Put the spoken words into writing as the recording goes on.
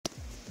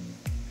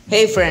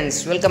Hey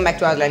friends, welcome back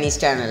to our Learning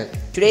channel.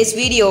 Today's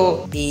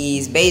video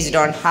is based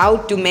on how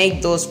to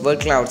make those word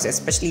clouds,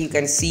 especially you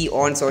can see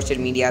on social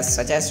media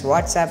such as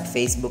WhatsApp,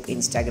 Facebook,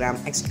 Instagram,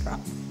 etc.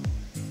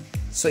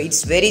 So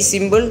it's very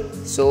simple.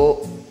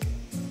 So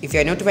if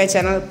you are new to my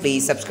channel,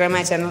 please subscribe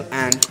my channel,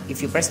 and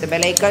if you press the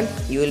bell icon,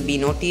 you will be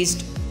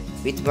noticed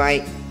with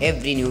my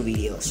every new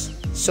videos.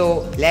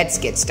 So let's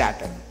get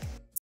started.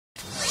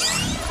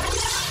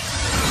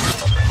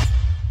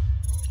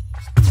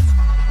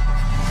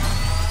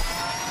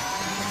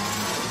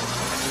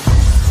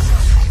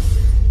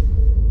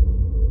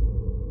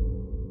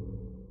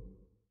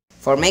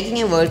 For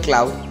making a word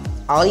cloud,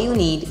 all you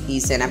need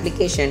is an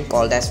application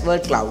called as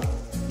Wordcloud.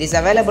 It is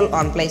available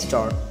on Play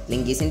Store.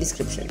 Link is in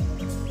description.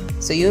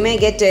 So you may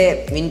get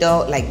a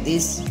window like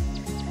this.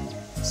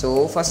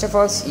 So first of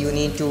all, you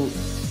need to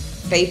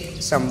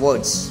type some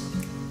words.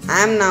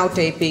 I am now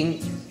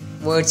typing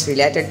words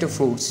related to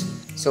fruits.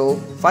 So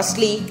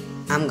firstly,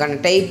 I am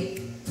gonna type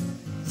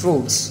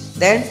fruits,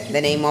 then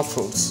the name of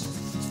fruits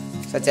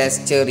such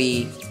as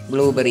cherry,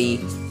 blueberry,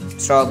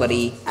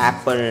 strawberry,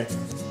 apple,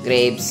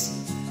 grapes,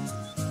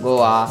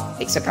 Goa,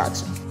 etc.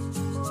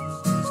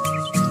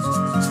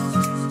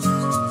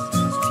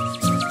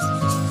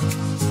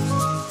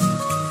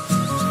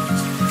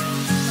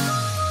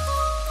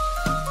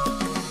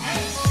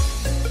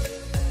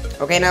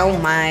 Okay, now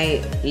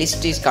my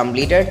list is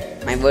completed.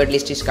 My word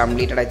list is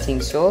completed, I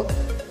think so.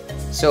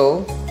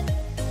 So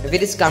if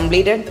it is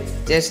completed,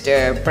 just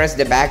press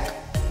the back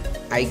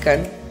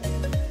icon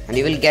and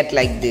you will get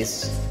like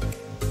this,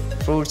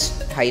 fruits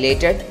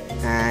highlighted,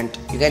 and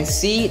you can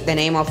see the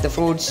name of the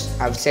fruits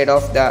outside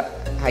of the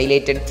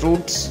highlighted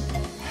fruits,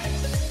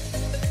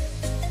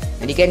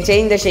 and you can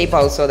change the shape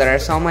also. There are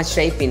so much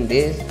shape in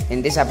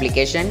this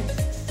application.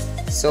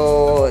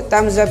 So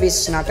thumbs up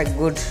is not a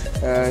good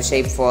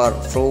shape for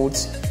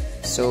fruits,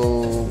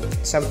 so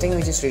something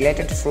which is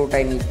related to fruit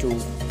I need to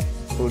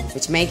put,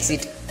 which makes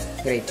it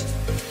great.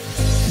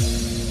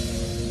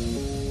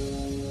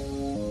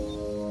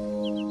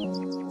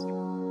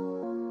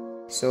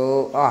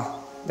 So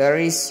there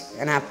is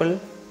an apple.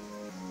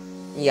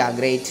 Yeah,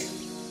 great.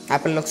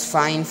 Apple looks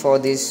fine for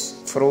these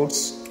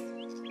fruits.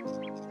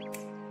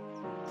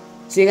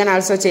 So you can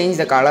also change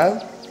the color.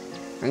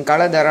 And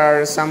color, there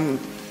are some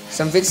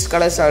fixed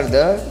colors are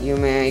there. You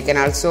can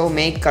also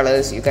make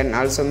colors. You can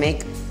also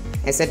make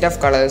a set of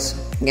colors.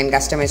 You can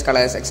customize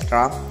colors,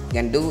 etc. You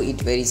can do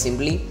it very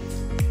simply.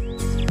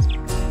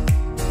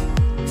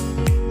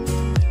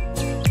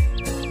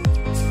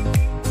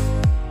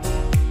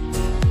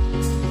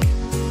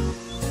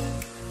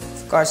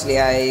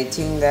 Firstly, I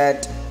think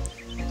that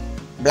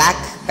black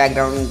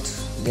background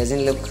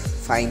doesn't look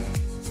fine.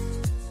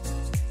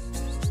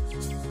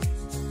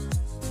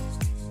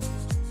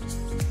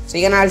 So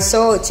you can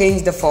also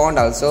change the font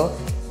also.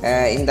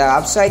 In the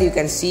upside you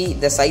can see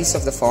the size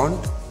of the font,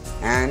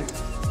 and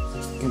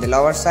in the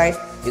lower side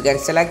you can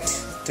select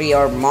 3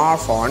 or more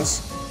fonts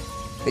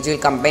which will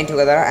combine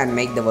together and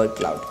make the word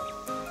cloud.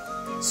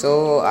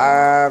 So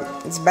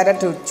it's better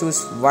to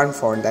choose one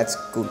font, that's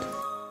good.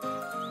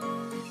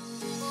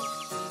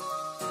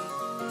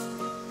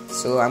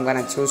 So I'm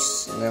gonna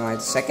choose my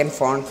second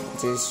font,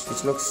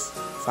 which looks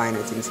fine,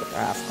 I think so.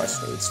 Of course,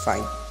 it's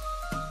fine.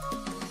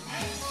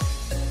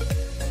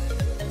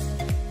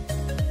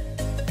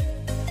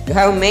 You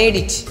have made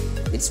it.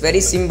 It's very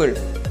simple,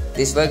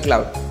 this word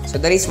cloud. So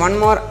there is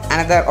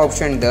another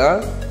option there,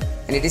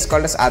 and it is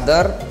called as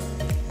other.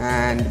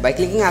 And by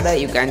clicking other,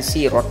 you can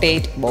see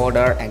rotate,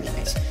 border, and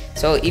image.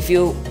 So if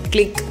you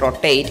click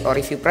rotate, or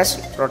if you press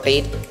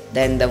rotate,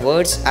 then the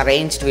words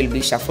arranged will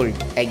be shuffled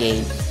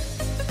again.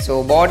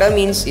 So border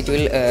means it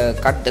will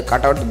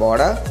cut out the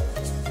border,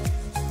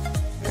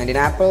 and in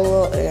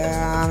Apple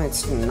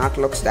it's not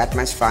looks that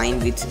much fine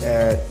with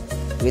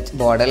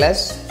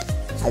borderless.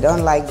 I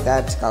don't like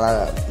that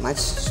color much,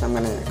 so I'm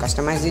gonna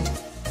customize it.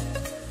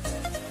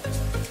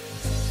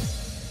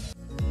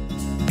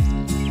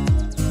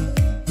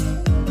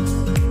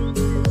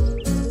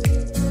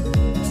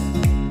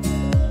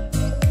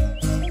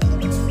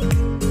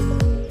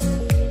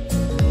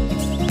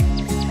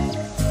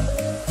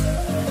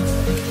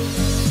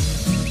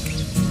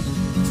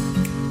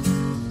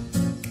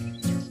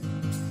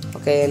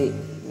 Okay,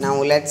 now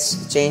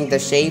let's change the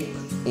shape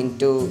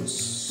into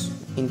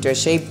a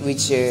shape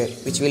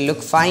which will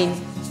look fine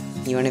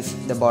even if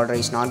the border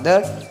is not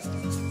there.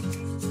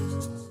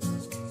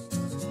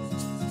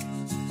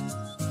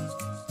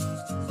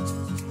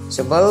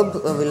 So bulb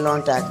will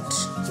not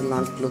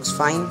looks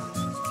fine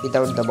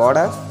without the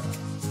border.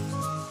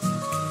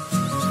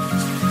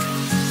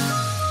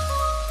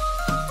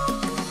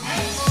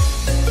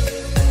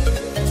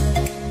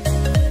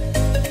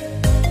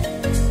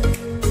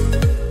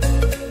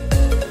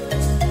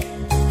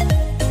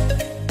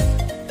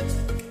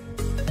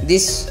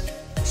 This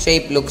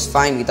shape looks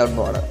fine without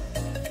border.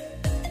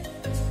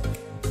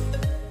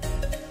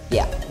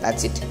 Yeah,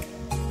 that's it.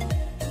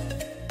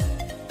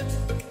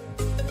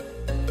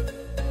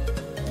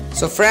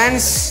 So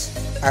friends,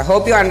 I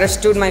hope you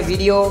understood my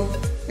video.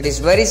 It is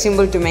very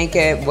simple to make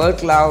a word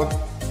cloud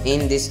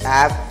in this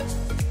app.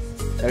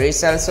 There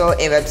is also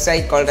a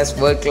website called as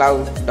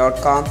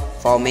Wordcloud.com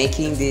for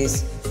making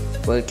this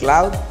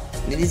Wordcloud.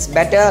 It is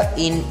better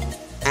in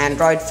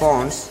Android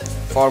phones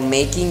for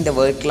making the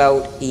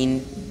Wordcloud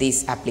in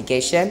this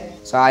application.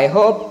 So I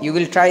hope you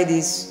will try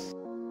this.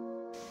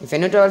 If you're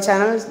new to our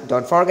channel,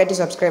 don't forget to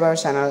subscribe our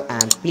channel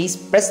and please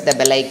press the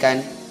bell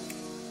icon,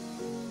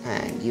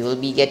 and you will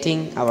be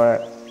getting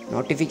our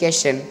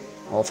notification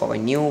of our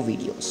new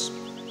videos.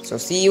 So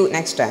see you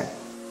next time.